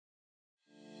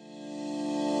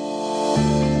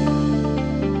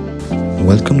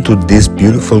Welcome to this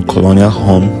beautiful colonial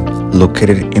home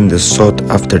located in the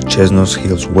sought-after Chestnut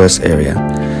Hills West area.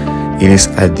 It is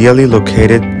ideally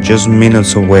located just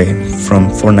minutes away from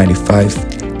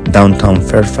 495, downtown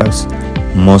Fairfax,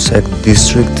 Mosaic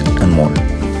District, and more.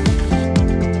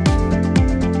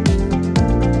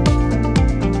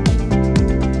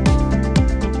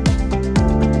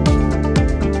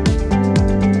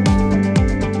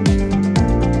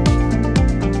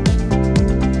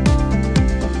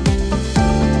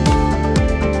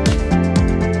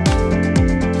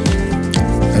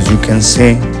 As you can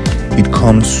see, it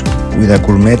comes with a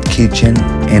gourmet kitchen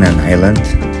and an island,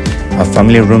 a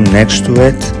family room next to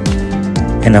it,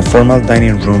 and a formal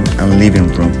dining room and living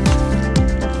room.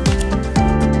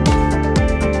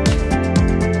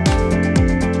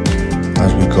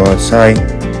 As we go outside,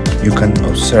 you can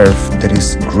observe there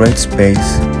is great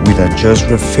space with a just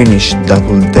refinished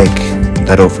double deck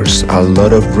that offers a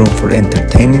lot of room for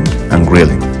entertaining and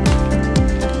grilling.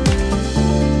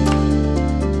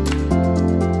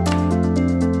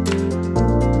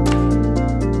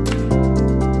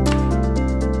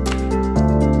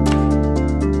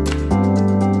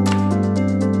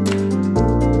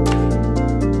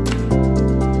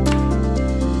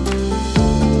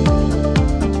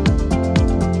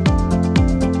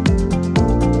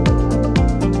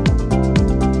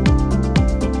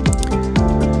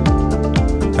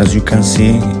 As you can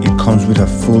see, it comes with a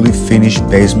fully finished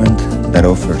basement that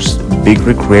offers big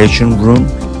recreation room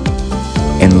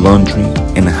and laundry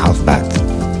and a half bath.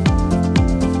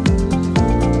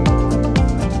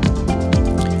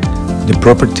 The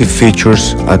property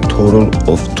features a total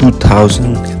of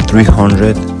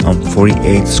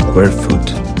 2,348 square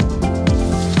foot.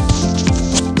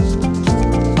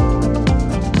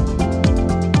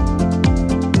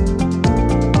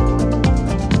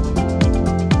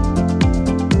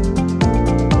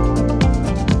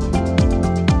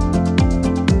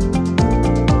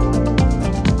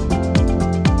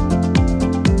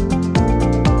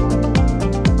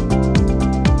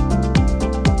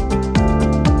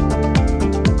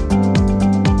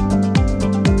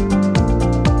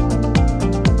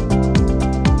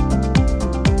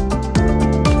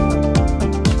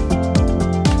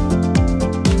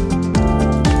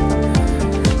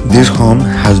 This home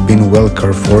has been well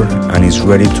cared for and is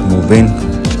ready to move in.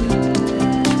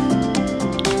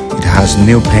 It has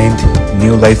new paint,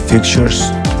 new light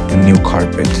fixtures, and new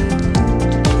carpet.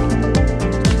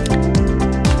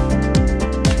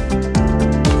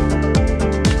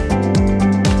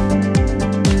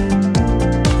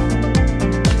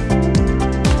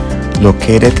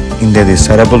 Located in the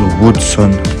desirable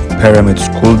Woodson Pyramid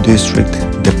School District,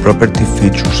 the property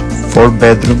features 4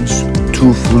 bedrooms,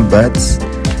 2 full baths,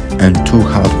 and 2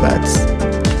 half baths.